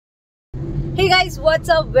Hey guys, what's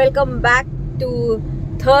up? Welcome back to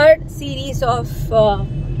third series of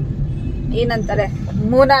ಏನಂತಾರೆ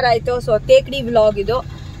ಮೂನಾರ್ ಆಯಿತು. So Thekkady vlog ಇದು.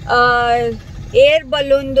 Air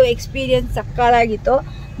ಬಲೂನ್ದು experience ಸಕ್ಕತ್ತಾಗಿತ್ತು.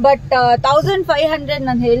 But 1500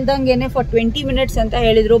 ನಾನು ಹೇಳ್ದಂಗೆ ಫಾರ್ 20 minutes ಅಂತ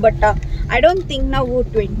ಹೇಳಿದ್ರು. ಬಟ್ ಐ ಡೋಂಟ್ ಥಿಂಕ್ ನಾವು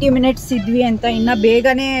 20 minutes ಇದ್ವಿ ಅಂತ, ಇನ್ನು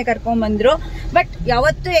ಬೇಗನೆ ಕರ್ಕೊಂಡ್ಬಂದರು. ಬಟ್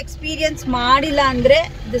ಯಾವತ್ತೂ ಎಕ್ಸ್ಪೀರಿಯನ್ಸ್ ಮಾಡಿಲ್ಲ ಅಂದರೆ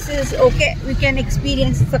this is okay, we can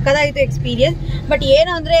experience. ಸಕ್ಕತ್ತಾಗಿತ್ತು experience. But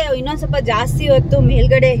ಏನು ಅಂದರೆ ಇನ್ನೊಂದು ಸ್ವಲ್ಪ ಜಾಸ್ತಿ ಹೊತ್ತು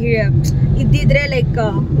ಮೇಲ್ಗಡೆ ಇದ್ದಿದ್ರೆ ಲೈಕ್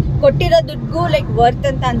ಕೊಟ್ಟಿರೋ ದುಡ್ಡಿಗೂ ಲೈಕ್ ವರ್ತ್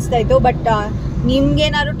ಅಂತ ಅನಿಸ್ತಾ ಇತ್ತು. ಬಟ್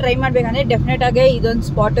ನಿಮ್ಗೇನಾದ್ರು ಟ್ರೈ ಮಾಡಬೇಕಂದ್ರೆ ಡೆಫಿನೆಟ್ ಆಗಿ ಇದೊಂದು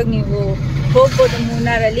ಸ್ಪಾಟಿಗೆ ನೀವು ಹೋಗ್ಬೋದು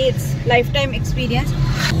ಮೂನಾರಲ್ಲಿ. It's life time experience.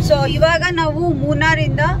 So ಇವಾಗ ನಾವು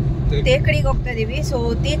ಮೂನಾರಿಂದ ತೇಕಡಿಗೆ ಹೋಗ್ತಾ ಇದೀವಿ. ಸೊ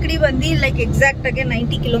ತೇಕಡಿ ಬಂದು ಲೈಕ್ ಎಕ್ಸಾಕ್ಟ್ ಆಗಿ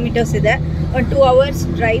 90 kilometers ಇದೆ, ಒಂದು 2 hours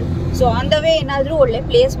drive. So on the way ಏನಾದರೂ ಒಳ್ಳೆ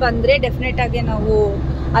ಪ್ಲೇಸ್ ಬಂದರೆ ಡೆಫಿನೆಟ್ ಆಗಿ ನಾವು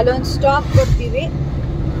ಅಲ್ಲೊಂದು ಸ್ಟಾಪ್ ಕೊಡ್ತೀವಿ.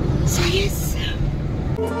 ಸೊ ಎಸ್,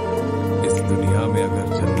 इस दुनिया में अगर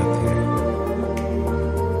जन्नत है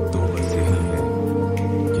तो बस यही है,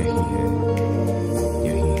 यही है,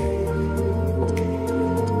 यही है.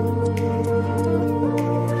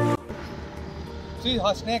 See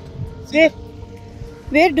her snake.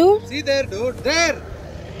 where dude? See there, dude. There.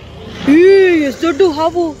 ಎಷ್ಟು ದೊಡ್ಡ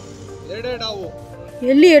ಹಾವು. ಎರಡೇ ಹಾವು.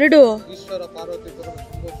 ಎಲ್ಲಿ ಎರಡು? ಈಶ್ವರ ಪಾರ್ವತಿ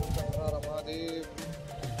ಮಹಾದೇವ್.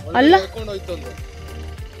 ಅಲ್ಲ, ಕರ್ಕೊಂಡು ಹೋಯ್ತೊಂದು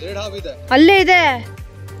ಎರಡು ಹಾವು ಇದೆ. ಅಲ್ಲೇ ಇದೆ.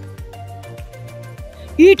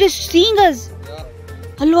 ಇಟ್ ಇಸ್ ಸೀಯಿಂಗ್ ಅಸ್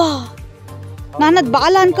ಅಲ್ವಾ? ನಾನು ಅದು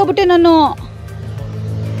ಬಾಲ ಅನ್ಕೋಬಿಟ್ಟೆ ನಾನು.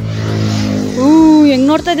 ಹೆಂಗ್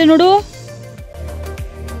ನೋಡ್ತಾ ಇದೆ ನೋಡು.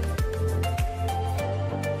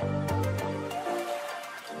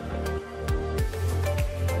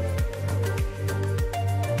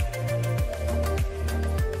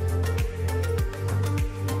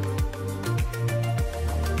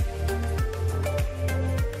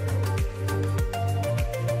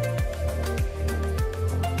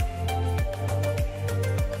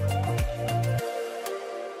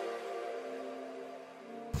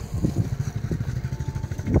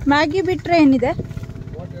 ಮ್ಯಾಗಿ ಬಿಟ್ರೆ ಏನಿದೆ?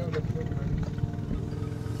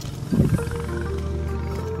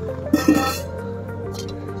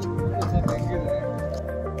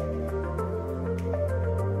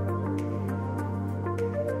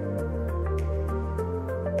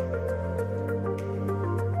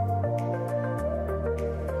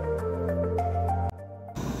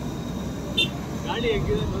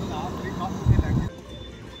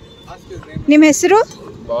 ನಿಮ್ಮ ಹೆಸರು?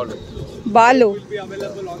 Balu. Balu. Will be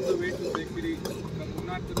available on the way to Tekkady. From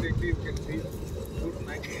Munnar to Tekkady, you can see good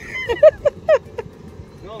night.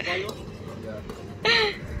 No, Balu. Yeah.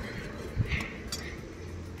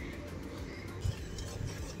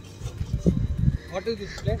 What is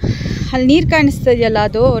this place? ಅಲ್ಲಿ ನೀರು ಕಾಣಿಸ್ತಾ ಇದೆಯಲ್ಲ,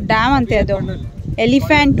 ಅದು ಡ್ಯಾಮ್ ಅಂತೆ. ಅದು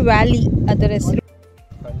ಎಲಿಫೆಂಟ್ ವ್ಯಾಲಿ ಅದರ ಹೆಸರು.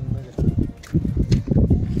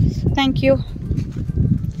 Thank you.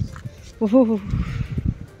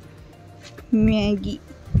 ಮ್ಯಾಗಿ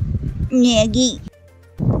ಮ್ಯಾಗಿ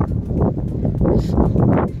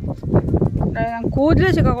ನಾನು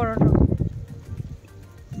ಕೂದಲೇ ಸಿಕ್ಕಾಕೊಡೋಣ.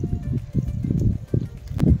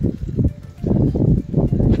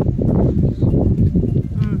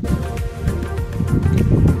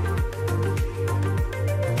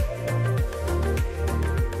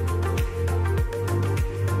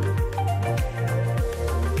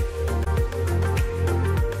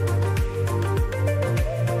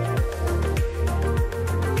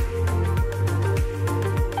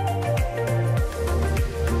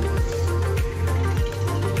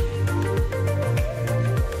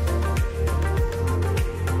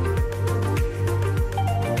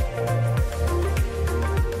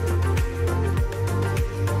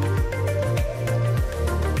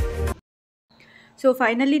 ಸೊ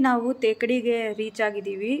ಫೈನಲಿ ನಾವು ತೇಕಡಿಗೆ ರೀಚ್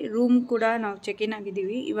ಆಗಿದ್ದೀವಿ. ರೂಮ್ ಕೂಡ ನಾವು ಚೆಕ್ ಇನ್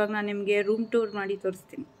ಆಗಿದ್ದೀವಿ. ಇವಾಗ ನಾನು ನಿಮಗೆ ರೂಮ್ ಟೂರ್ ಮಾಡಿ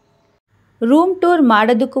ತೋರಿಸ್ತೀನಿ. ರೂಮ್ ಟೂರ್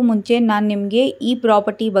ಮಾಡೋದಕ್ಕೂ ಮುಂಚೆ ನಾನು ನಿಮಗೆ ಈ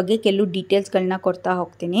ಪ್ರಾಪರ್ಟಿ ಬಗ್ಗೆ ಕೆಲವು ಡೀಟೇಲ್ಸ್ಗಳನ್ನ ಕೊಡ್ತಾ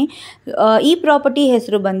ಹೋಗ್ತೀನಿ. ಈ ಪ್ರಾಪರ್ಟಿ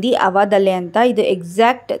ಹೆಸರು ಬಂದು ಅವಾದಲ್ಲೆ ಅಂತ. ಇದು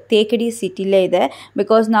ಎಕ್ಸಾಕ್ಟ್ ತೇಕಡಿ ಸಿಟಿಲೇ ಇದೆ.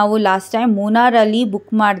 ಬಿಕಾಸ್ ನಾವು ಲಾಸ್ಟ್ ಟೈಮ್ ಮೂನಾರಲ್ಲಿ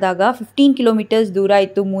ಬುಕ್ ಮಾಡಿದಾಗ 15 kilometers ದೂರ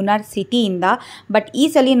ಇತ್ತು ಮೂನಾರ್ ಸಿಟಿಯಿಂದ. ಬಟ್ ಈ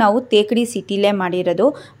ಸಲ ನಾವು ತೇಕಡಿ ಸಿಟಿಲೇ ಮಾಡಿರೋದು.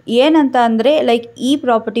 ಏನಂತ ಅಂದರೆ ಲೈಕ್ ಈ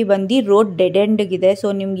ಪ್ರಾಪರ್ಟಿ ಬಂದು ರೋಡ್ ಡೆಡ್ ಎಂಡ್ಗಿದೆ. ಸೊ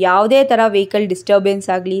ನಿಮ್ಗೆ ಯಾವುದೇ ಥರ ವೆಹಿಕಲ್ ಡಿಸ್ಟರ್ಬೆನ್ಸ್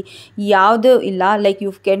ಆಗಲಿ ಯಾವುದೂ ಇಲ್ಲ. Like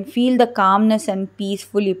you can feel the calmness and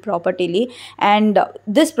peaceful ಈ ಪ್ರಾಪರ್ಟಿಲಿ. and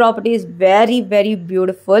this property is very very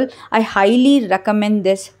beautiful. I highly recommend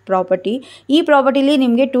this property. ಈ ಪ್ರಾಪರ್ಟಿಲಿ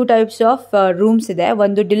ನಿಮಗೆ 2 types of ರೂಮ್ಸ್ ಇದೆ.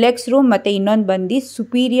 ಒಂದು ಡಿಲೆಕ್ಸ್ ರೂಮ್ ಮತ್ತು ಇನ್ನೊಂದು ಬಂದು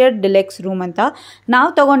ಸುಪೀರಿಯರ್ ಡಿಲೆಕ್ಸ್ ರೂಮ್ ಅಂತ. ನಾವು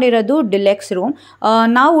ತಗೊಂಡಿರೋದು ಡಿಲೆಕ್ಸ್ ರೂಮ್.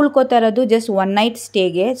 ನಾವು ಉಳ್ಕೋತಾ ಇರೋದು ಜಸ್ಟ್ 1 night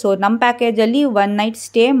ಸ್ಟೇಗೆ. ಸೊ ನಮ್ಮ ಪ್ಯಾಕೇಜಲ್ಲಿ 1 night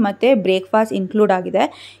ಸ್ಟೇ ಮತ್ತು ಬ್ರೇಕ್ಫಾಸ್ಟ್ ಇನ್ಕ್ಲೂಡ್ ಆಗಿದೆ.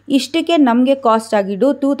 ಇಷ್ಟಕ್ಕೆ ನಮಗೆ ಕಾಸ್ಟ್ ಆಗಿದ್ದು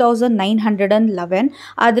 2911.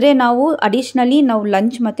 ಆದರೆ ನಾವು ಅಡಿಷ್ನಲಿ ನಾವು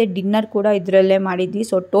ಲಂಚ್ ಮತ್ತು ಡಿನ್ನರ್ ಕೂಡ ಇದರಲ್ಲೇ ಮಾಡಿದ್ವಿ.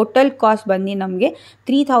 ಸೊ ಟೋಟಲ್ ಕಾಸ್ಟ್ ಬಂದು ನಮಗೆ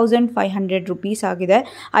 3500 rupees ಆಗಿದೆ.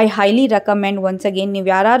 I highly recommend. Once again ನೀವು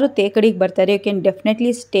ಯಾರು ತೇಕಡಿಗೆ ಬರ್ತಾರೆ you can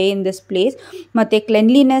definitely stay in this place. ಮತ್ತು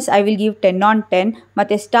cleanliness I will give 10 on 10.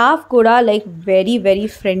 ಮತ್ತು ಸ್ಟಾಫ್ ಕೂಡ like very very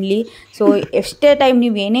friendly. So ಎಷ್ಟೇ ಟೈಮ್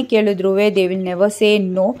ನೀವು ಏನೇ ಕೇಳಿದ್ರು they will never say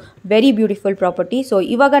no. Very beautiful property. So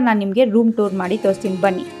ಇವಾಗ ನಾನು ನಿಮಗೆ ರೂಮ್ ಟೂರ್ ಮಾಡಿ ತೋರಿಸ್ತೀನಿ,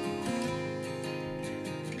 ಬನ್ನಿ.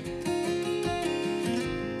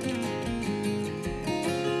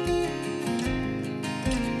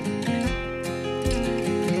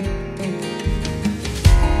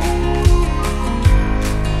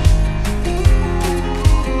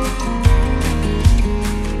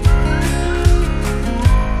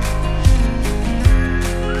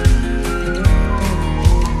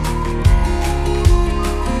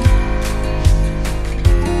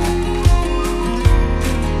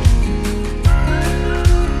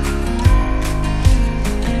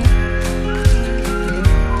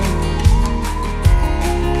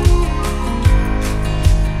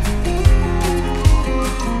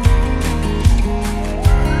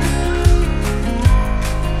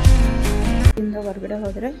 ಹೊರಗಡೆ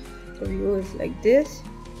ಹೋದರೆ view is like this.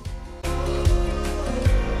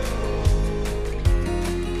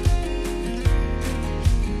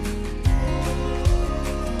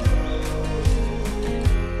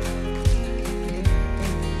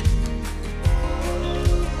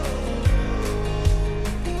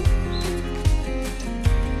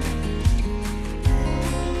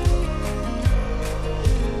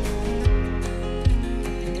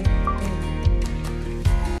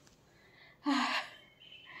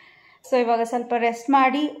 So ಇವಾಗ ಸ್ವಲ್ಪ ರೆಸ್ಟ್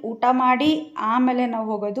ಮಾಡಿ ಊಟ ಮಾಡಿ ಆಮೇಲೆ ನಾವು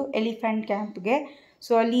ಹೋಗೋದು ಎಲಿಫೆಂಟ್ ಕ್ಯಾಂಪ್ಗೆ.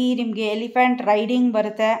 ಸೊ ಅಲ್ಲಿ ನಿಮಗೆ ಎಲಿಫೆಂಟ್ ರೈಡಿಂಗ್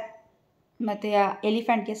ಬರುತ್ತೆ, ಮತ್ತು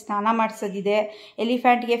ಎಲಿಫೆಂಟ್ಗೆ ಸ್ನಾನ ಮಾಡಿಸೋದಿದೆ,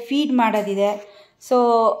 ಎಲಿಫೆಂಟ್ಗೆ ಫೀಡ್ ಮಾಡೋದಿದೆ. ಸೊ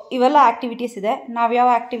ಇವೆಲ್ಲ ಆ್ಯಕ್ಟಿವಿಟೀಸ್ ಇದೆ. ನಾವು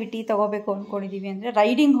ಯಾವ ಆ್ಯಕ್ಟಿವಿಟಿ ತೊಗೋಬೇಕು ಅಂದ್ಕೊಂಡಿದ್ದೀವಿ ಅಂದರೆ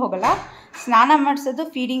ರೈಡಿಂಗ್ ಹೋಗಲ್ಲ, ಸ್ನಾನ ಮಾಡಿಸೋದು,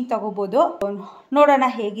 ಫೀಡಿಂಗ್ ತೊಗೋಬೋದು. ನೋಡೋಣ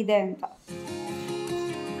ಹೇಗಿದೆ ಅಂತ.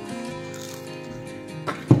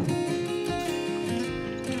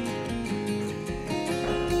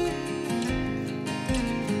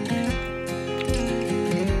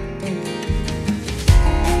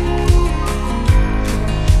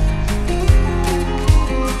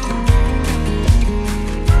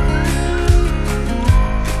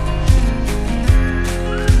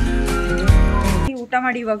 ಊಟ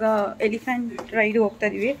ಮಾಡಿ ಇವಾಗ ಎಲಿಫೆಂಟ್ ರೈಡ್ ಹೋಗ್ತಾ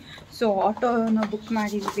ಇದೀವಿ. ಸೊ ಆಟೋನ ಬುಕ್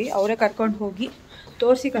ಮಾಡಿದ್ವಿ, ಅವರೇ ಕರ್ಕೊಂಡು ಹೋಗಿ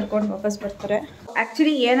ತೋರಿಸಿ ಕರ್ಕೊಂಡು ವಾಪಸ್ ಬರ್ತಾರೆ.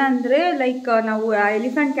 ಆ್ಯಕ್ಚುಲಿ ಏನಂದರೆ ಲೈಕ್ ನಾವು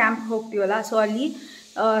ಎಲಿಫೆಂಟ್ ಕ್ಯಾಂಪ್ ಹೋಗ್ತೀವಲ್ಲ, ಸೊ ಅಲ್ಲಿ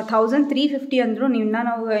 1350 ಅಂದರು.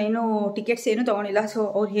 ನಾವು ಏನು ಟಿಕೆಟ್ಸ್ ಏನೂ ತೊಗೊಂಡಿಲ್ಲ. ಸೊ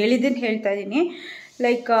ಅವ್ರು ಹೇಳಿದ್ದನ್ನು ಹೇಳ್ತಾ ಇದ್ದೀನಿ.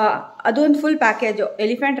 ಲೈಕ್ ಅದೊಂದು ಫುಲ್ ಪ್ಯಾಕೇಜು.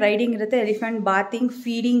 ಎಲಿಫೆಂಟ್ ರೈಡಿಂಗ್ ಇರುತ್ತೆ, ಎಲಿಫೆಂಟ್ ಬಾತಿಂಗ್,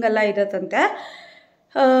 ಫೀಡಿಂಗ್ ಎಲ್ಲ ಇರುತ್ತಂತೆ.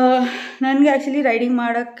 ನನಗೆ ಆ್ಯಕ್ಚುಲಿ ರೈಡಿಂಗ್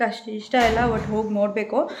ಮಾಡೋಕ್ಕೆ ಅಷ್ಟು ಇಷ್ಟ ಇಲ್ಲ, ಬಟ್ ಹೋಗಿ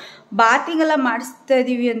ನೋಡಬೇಕು. ಬಾತಿಂಗ್ ಎಲ್ಲ ಮಾಡಿಸ್ತಾ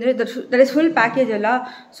ಇದ್ದೀವಿ ಅಂದರೆ ದಟ್ ಇಸ್ ಫುಲ್ ಪ್ಯಾಕೇಜ್ ಅಲ್ಲ.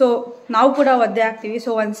 ಸೊ ನಾವು ಕೂಡ ಒದ್ದೆ ಆಗ್ತೀವಿ. ಸೊ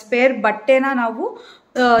ಒಂದು ಸ್ಪೇರ್ ಬಟ್ಟೆನ ನಾವು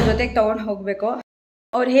ಜೊತೆಗೆ ತೊಗೊಂಡು ಹೋಗಬೇಕು.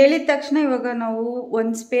 ಅವ್ರು ಹೇಳಿದ ತಕ್ಷಣ ಇವಾಗ ನಾವು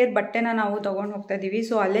ಒಂದು ಸ್ಪೇರ್ ಬಟ್ಟೆನ ನಾವು ತೊಗೊಂಡು ಹೋಗ್ತಾ ಇದ್ದೀವಿ.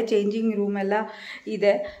 ಸೊ ಅಲ್ಲೇ ಚೇಂಜಿಂಗ್ ರೂಮ್ ಎಲ್ಲ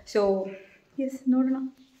ಇದೆ. ಸೊ ಎಸ್, ನೋಡೋಣ.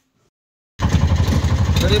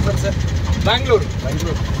 ಬ್ಯಾಂಗ್ಳೂರು,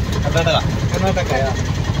 ಕರ್ನಾಟಕ,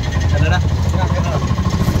 ಕನ್ನಡ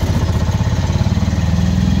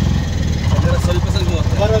ಸ್ವಲ್ಪ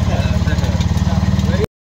ಬರುತ್ತೆ.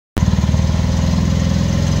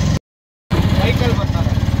 ಸೈಕಲ್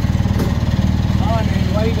ಬರ್ತಾರೆ.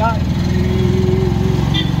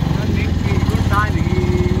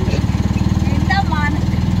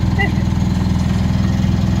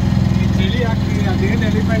 ಚಳಿ ಆಗ್ತೀವಿ, ಅದೇನು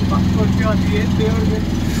ಎಲಿಫೆಂಟ್ ಬಸ್ ಕೊಡ್ತೀವಿ, ಅದು ಏನು ದೇವ್ರಿಗೆ.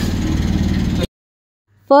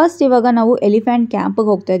 ಫಸ್ಟ್ ಇವಾಗ ನಾವು ಎಲಿಫೆಂಟ್ ಕ್ಯಾಂಪಿಗೆ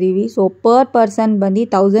ಹೋಗ್ತಾ ಇದ್ದೀವಿ. ಸೊ ಪರ್ ಪರ್ಸನ್ ಬಂದು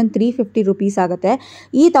 1350 rupees ಆಗುತ್ತೆ.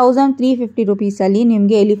 ಈ 1350 rupeesಲ್ಲಿ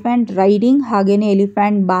ನಿಮಗೆ ಎಲಿಫೆಂಟ್ ರೈಡಿಂಗ್, ಹಾಗೆಯೇ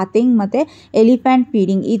ಎಲಿಫೆಂಟ್ ಬಾತಿಂಗ್ ಮತ್ತು ಎಲಿಫೆಂಟ್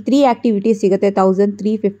ಫೀಡಿಂಗ್ ಈ 3 ಆ್ಯಕ್ಟಿವಿಟೀಸ್ ಸಿಗುತ್ತೆ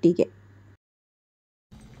 1350ಗೆ.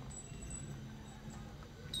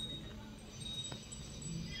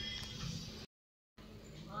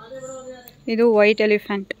 ಇದು ವೈಟ್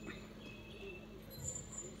ಎಲಿಫೆಂಟ್.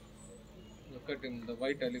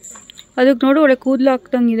 ಅದಕ್ಕೆ ನೋಡು ಒಳ್ಳೆ ಕೂದಲು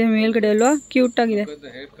ಹಾಕ್ದಂಗಿದೆ ಮೇಲ್ಗಡೆ ಅಲ್ವಾ, ಕ್ಯೂಟ್ ಆಗಿದೆ.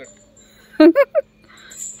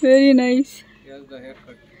 Very nice.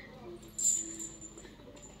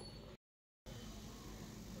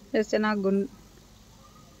 ಎಷ್ಟು ಚೆನ್ನಾಗಿ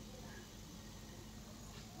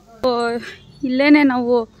ಇಲ್ಲೇ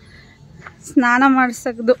ನಾವು ಸ್ನಾನ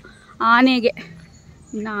ಮಾಡಿಸೋದು ಆನೆಗೆ.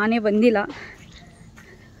 ಇನ್ನು ಆನೆ ಬಂದಿಲ್ಲ,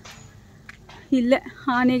 ಇಲ್ಲೇ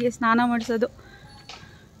ಆನೆಗೆ ಸ್ನಾನ ಮಾಡಿಸೋದು.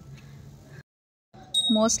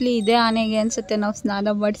 ಮೋಸ್ಟ್ಲಿ ಇದೇ ಆನೆಗೆ ಅನಿಸುತ್ತೆ ನಾವು ಸ್ನಾನ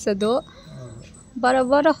ಮಾಡಿಸೋದು. ಬರೋ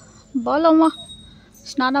ಬರೋ ಬಾಲಮ್ಮ,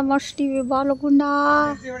 ಸ್ನಾನ ಮಾಡಿಸ್ತೀವಿ. ಬಾಲಗುಂಡ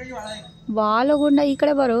ಈ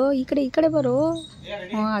ಕಡೆ ಬರೋ, ಈ ಕಡೆ ಬರೋ.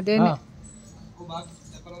 ಹಾಂ ಅದೇನೆ.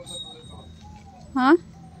 ಹಾಂ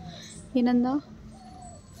ಏನಂದ?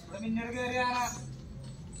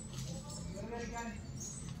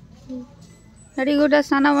 ನಡಿಗೂಡ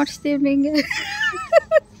ಸ್ನಾನ ಮಾಡಿಸ್ತೀವಿ ನಿಂಗೆ.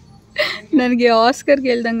 ನನಗೆ ಆಸ್ಕರ್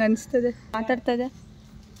ಕೇಳ್ದಂಗೆ ಅನಿಸ್ತದೆ, ಮಾತಾಡ್ತದೆ.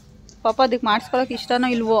 ಪಾಪ ಅದಕ್ಕೆ ಮಾಡಿಸ್ಕೊಳಕ್ಕೆ ಇಷ್ಟನೋ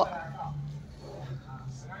ಇಲ್ವೋ.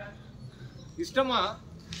 ಇಷ್ಟಮ್ಮ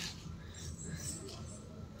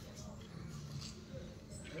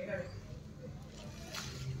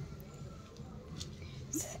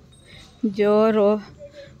ಜೋರು,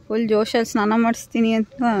 ಫುಲ್ ಜೋಶಲ್ಲಿ ಸ್ನಾನ ಮಾಡಿಸ್ತೀನಿ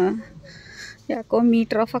ಅಂತ ಯಾಕೋ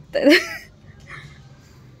ಮೀಟ್ರ್ ಆಫ್ ಆಗ್ತಾಯಿದೆ.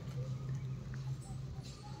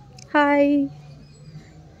 ಹಾಯ್.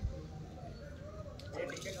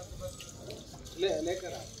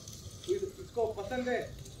 इसको पसंद है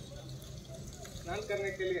स्नान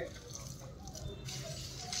करने के लिए.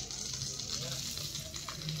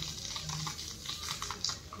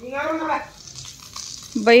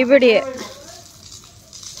 ಬೈಬೇಡಿ.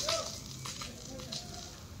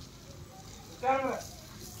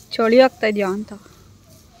 ಚಳಿ ಆಗ್ತಾ ಇದೆಯಾ ಅಂತ.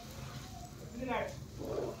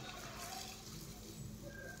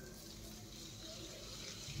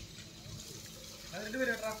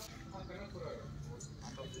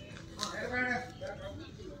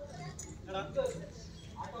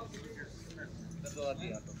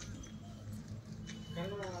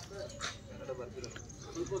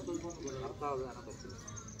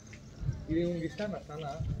 ಇದು ನಿಮ್ಗೆ ಇಷ್ಟನಾ ಸ್ನಾನ?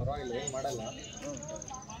 ಪರವಾಗಿಲ್ಲ, ಏನು ಮಾಡಲ್ಲ.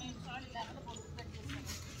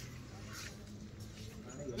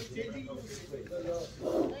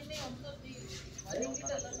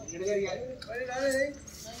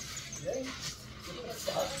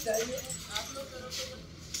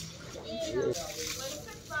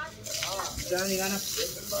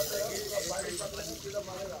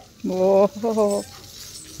 ಓಹೋ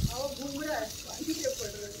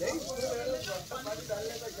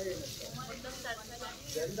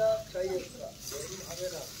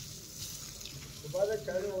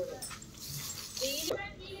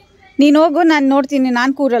ನೀನು ಹೋಗು, ನಾನು ನೋಡ್ತೀನಿ.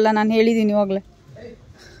 ನಾನು ಕೂರಲ್ಲ, ನಾನು ಹೇಳಿದ್ದೀನಿ ಇವಾಗಲೇ.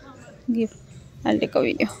 ಗಿವ್ ಅಲ್ಲಿ ಟೇಕ್ ಅ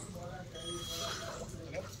ವಿಡಿಯೋ.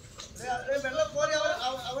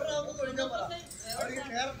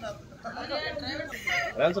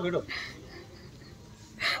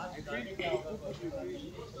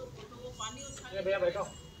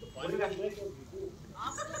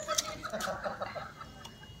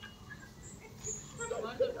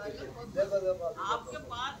 आपके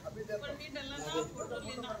पास परमिट डालना ना, फोटो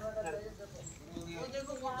लेना, वो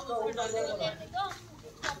देखो फोटो उसमें डाल देगा.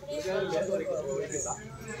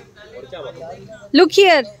 Look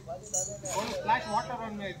here. Splash water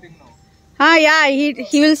on me, I think now. Ah, yeah,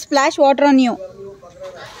 he will splash water on you.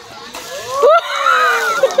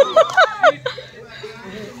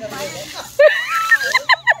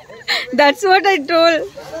 That's what I told.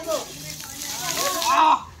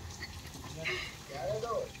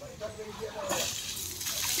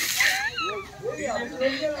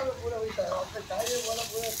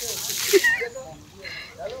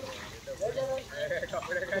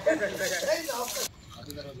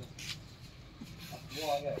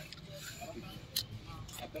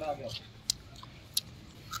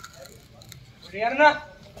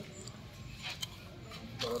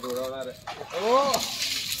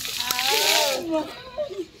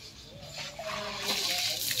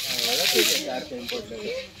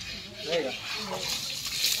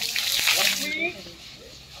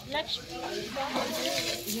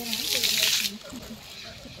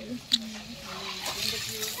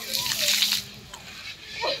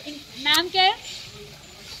 नाम क्या है?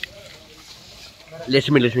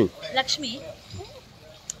 लक्ष्मी. लक्ष्मी. लक्ष्मी.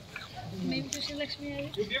 मैं भी लक्ष्मी है.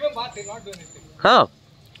 You give a bath, they not do anything. हाँ.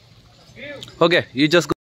 Okay, you just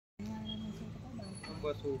go.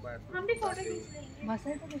 हम भी photo खींच लेंगे.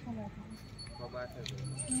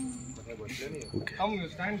 Come, you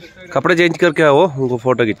stand this side. कपड़े चेंज करके आओ, उनको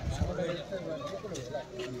फोटो खींच.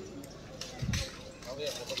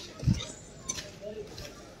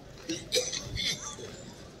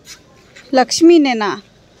 ಲಕ್ಷ್ಮೀನೇನಾ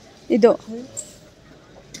ಇದು?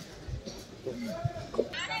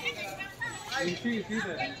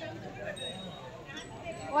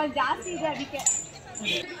 ಜಾಸ್ತಿ ಇದೆ ಅದಕ್ಕೆ.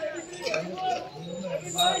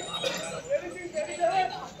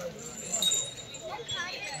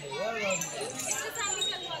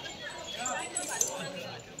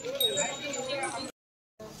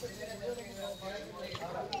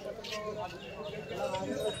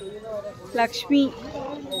 ಲಕ್ಷ್ಮಿ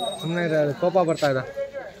ಸುಮ್ಮನೆ ಕೋಪ ಬರ್ತಾ ಇದೆ.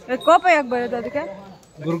 ಕೋಪ ಯಾಕೆ ಬರೋದು ಅದಕ್ಕೆ?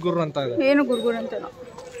 ಗುರುಗುರು ಅಂತ ಇದೆ. ಏನು ಗುರುಗುರು ಅಂತ?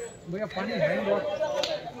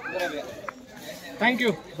 Thank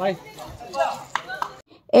you, bye.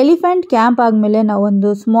 Elephant camp ಆದಮೇಲೆ ನಾವೊಂದು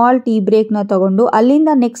ಸ್ಮಾಲ್ ಟೀ ಬ್ರೇಕ್ನ ತಗೊಂಡು ಅಲ್ಲಿಂದ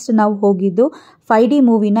ನೆಕ್ಸ್ಟ್ ನಾವು ಹೋಗಿದ್ದು 5D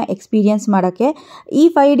ಮೂವಿನ ಎಕ್ಸ್ಪೀರಿಯನ್ಸ್ ಮಾಡೋಕ್ಕೆ. ಈ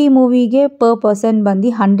 5D ಮೂವಿಗೆ ಪರ್ ಪರ್ಸನ್ ಬಂದು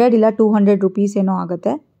 100 ಇಲ್ಲ 200 ರುಪೀಸ್ ಏನೋ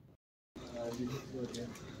ಆಗುತ್ತೆ.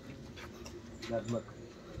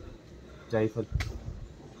 ಜಾಯ್ಫಲ್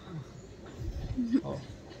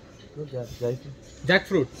Jack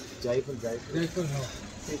fruit. ಜಾಯ್ಫಲ್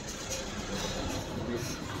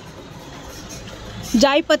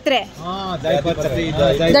ಜಾಯ್ಪತ್ರೆ. ಜಾಯ್ಪತ್ರೆ.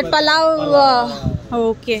 That palav.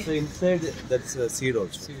 Okay. So inside that's seed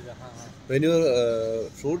also. When you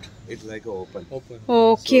fruit, it's like open. Okay. So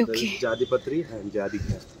Okay. Jadi patri and jadi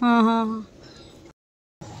hai. हाँ.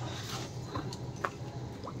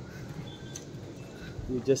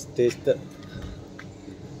 You just taste the.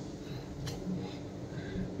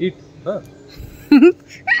 Eat. Huh?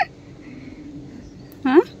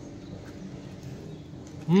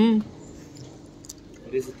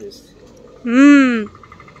 What is the taste?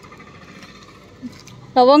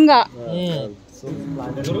 ಲವಂಗ. So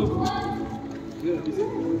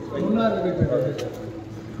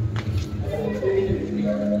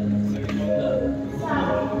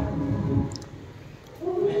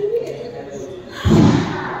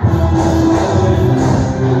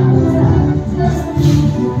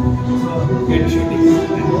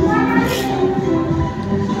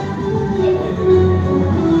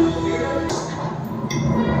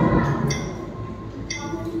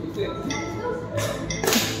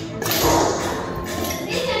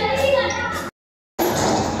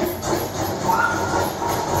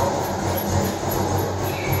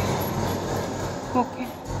Okay.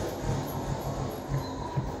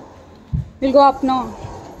 We'll go up now.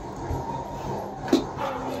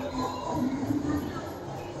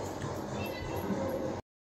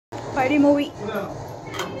 Friday movie.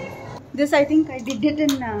 This I think I did it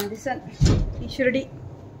in this one, Shirdi.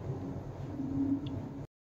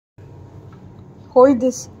 Hold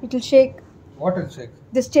this, it will shake. What will shake?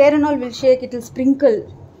 This chair and all will shake, it will sprinkle.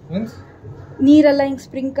 Means? ನೀರೆಲ್ಲ ಹಿಂಗೆ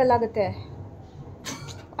sprinkle ಆಗುತ್ತೆ.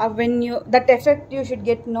 When you, that effect you should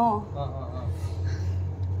get, no.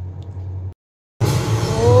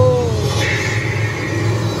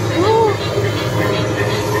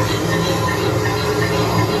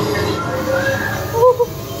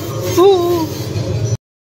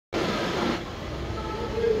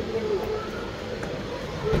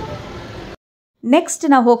 Next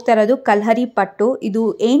ನಾವು ಹೋಗ್ತಾ ಇರೋದು ಕಲ್ಹರಿ ಪಟ್ಟು. ಇದು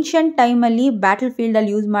ancient ಟೈಮಲ್ಲಿ battle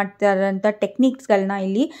ಫೀಲ್ಡಲ್ಲಿ ಯೂಸ್ ಮಾಡ್ತಾ ಇರೋಂಥ ಟೆಕ್ನಿಕ್ಸ್ಗಳನ್ನ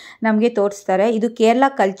ಇಲ್ಲಿ ನಮಗೆ ತೋರಿಸ್ತಾರೆ. ಇದು ಕೇರಳ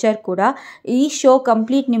ಕಲ್ಚರ್ ಕೂಡ. ಈ ಶೋ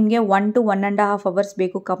ಕಂಪ್ಲೀಟ್ ನಿಮಗೆ 1 to 1.5 hours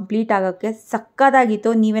ಬೇಕು ಕಂಪ್ಲೀಟ್ ಆಗೋಕ್ಕೆ.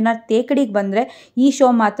 ಸಕ್ಕದಾಗಿತ್ತು. ನೀವೇನಾದ್ರು ತೇಕಡಿಗೆ ಬಂದರೆ ಈ ಶೋ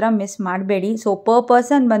ಮಾತ್ರ ಮಿಸ್ ಮಾಡಬೇಡಿ. ಸೊ ಪರ್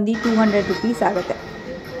ಪರ್ಸನ್ ಬಂದು 200 ರುಪೀಸ್ ಆಗುತ್ತೆ.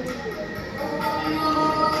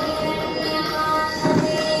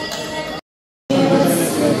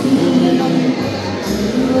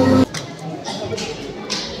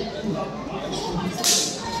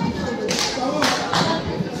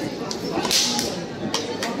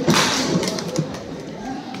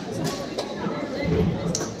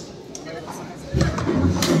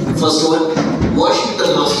 First one,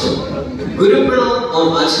 Washington Master, Gurukula or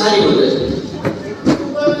Acharya Buddha.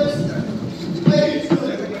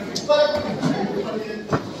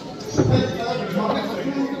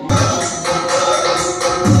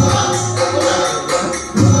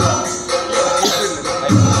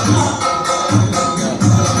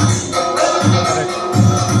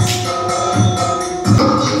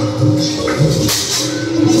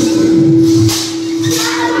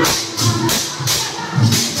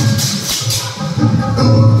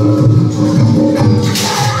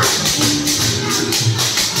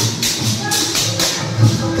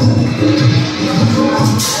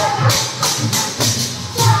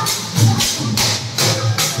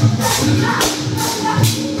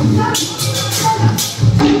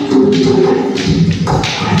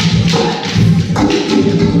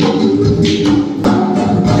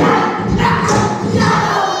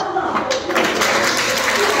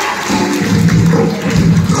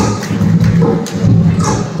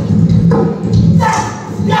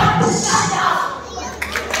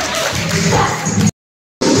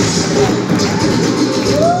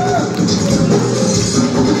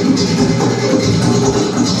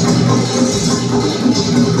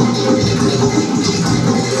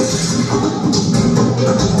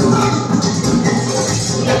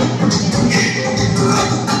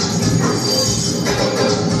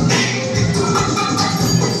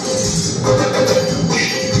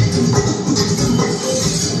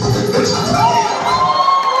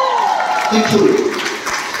 Thank you.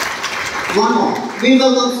 One more. We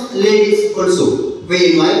welcome ladies also.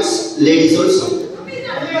 We invite ladies also.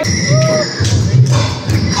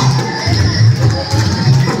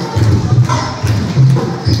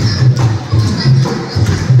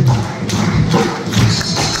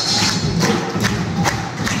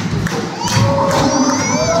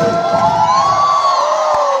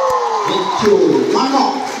 Thank you. One more.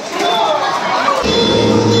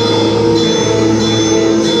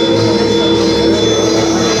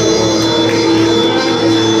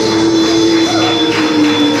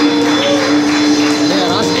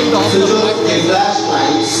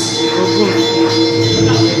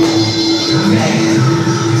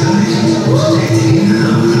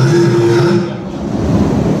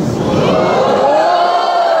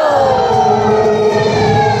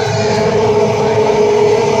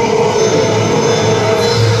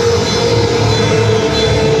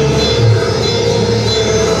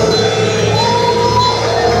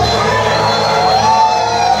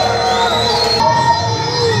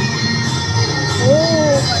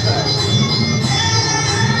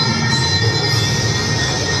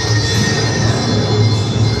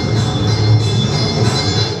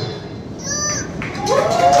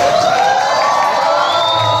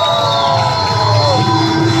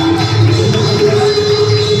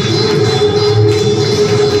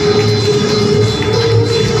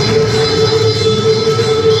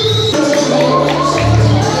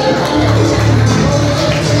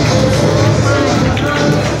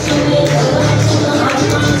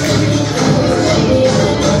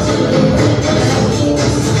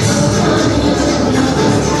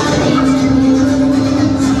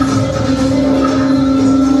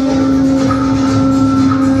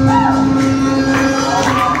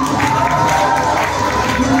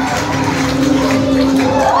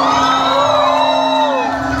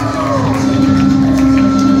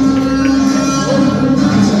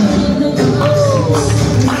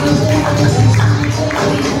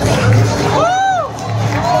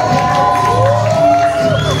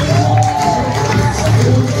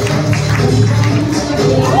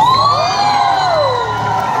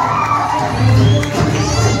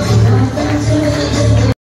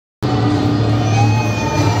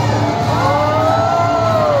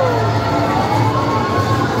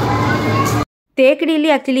 ತೇಕಡಿಲಿ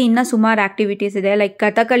actually ಇನ್ನೂ ಸುಮಾರು activities ಇದೆ, like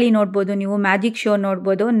Kathakali ನೋಡ್ಬೋದು, ನೀವು magic show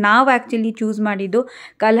ನೋಡ್ಬೋದು. ನಾವು actually choose ಮಾಡಿದ್ದು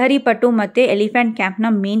ಕಲ್ಹರಿ ಪಟ್ಟು ಮತ್ತು ಎಲಿಫೆಂಟ್ ಕ್ಯಾಂಪ್ನ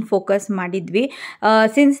ಮೇನ್ ಫೋಕಸ್ ಮಾಡಿದ್ವಿ.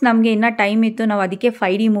 ಸಿನ್ಸ್ ನಮಗೆ ಇನ್ನೂ ಟೈಮ್ ಇತ್ತು, ನಾವು ಅದಕ್ಕೆ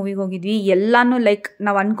 5D ಮೂವಿಗೆ ಹೋಗಿದ್ವಿ. ಎಲ್ಲನೂ ಲೈಕ್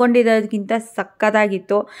ನಾವು ಅಂದ್ಕೊಂಡಿರೋದಕ್ಕಿಂತ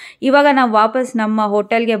ಸಕ್ಕತ್ತಾಗಿತ್ತು. ಇವಾಗ ನಾವು ವಾಪಸ್ ನಮ್ಮ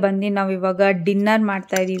ಹೋಟೆಲ್ಗೆ ಬಂದು ನಾವು ಇವಾಗ ಡಿನ್ನರ್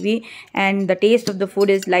ಮಾಡ್ತಾಯಿದ್ದೀವಿ and the taste of the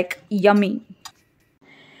food is like yummy.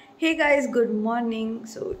 Hey guys, good morning.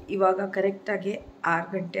 So ಇವಾಗ ಕರೆಕ್ಟಾಗಿ 6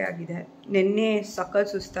 ಗಂಟೆ ಆಗಿದೆ. ನಿನ್ನೆ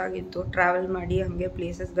ಸಖತ್ ಸುಸ್ತಾಗಿತ್ತು, ಟ್ರಾವೆಲ್ ಮಾಡಿ ಹಾಗೆ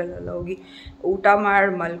ಪ್ಲೇಸಸ್ಗಳೆಲ್ಲ ಹೋಗಿ ಊಟ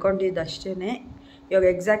ಮಾಡಿ ಮಲ್ಕೊಂಡಿದ್ದಷ್ಟೇ. ಇವಾಗ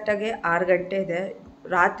ಎಕ್ಸಾಕ್ಟಾಗಿ 6 ಗಂಟೆ ಇದೆ.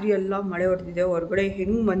 ರಾತ್ರಿ ಎಲ್ಲ ಮಳೆ ಹೊಡೆದಿದೆ. ಹೊರಗಡೆ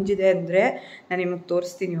ಹೆಂಗೆ ಮಂಜಿದೆ ಅಂದರೆ ನಾನು ನಿಮಗೆ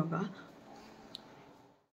ತೋರಿಸ್ತೀನಿ ಇವಾಗ.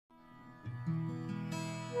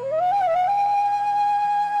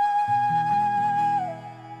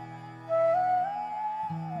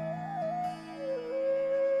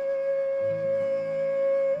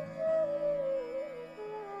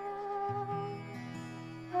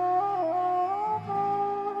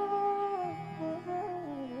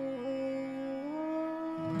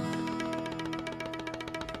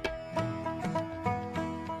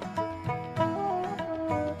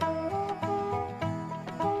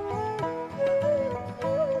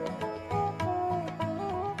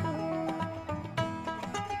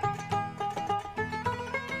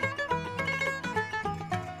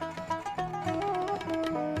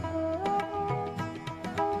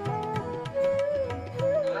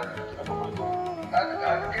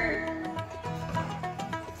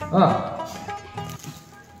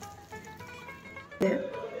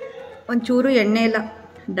 ಒಂಚೂರು ಎಣ್ಣೆ ಇಲ್ಲ,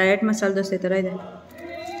 ಡಯಟ್ ಮಸಾಲೆ ದೋಸೆ ಥರ ಇದೆ.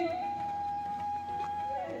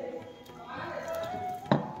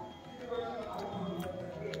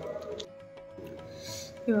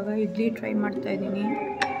 ಇವಾಗ ಇಡ್ಲಿ ಟ್ರೈ ಮಾಡ್ತಾ ಇದ್ದೀನಿ.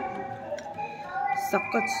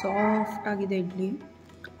 ಸಖತ್ ಸಾಫ್ಟ್ ಆಗಿದೆ ಇಡ್ಲಿ.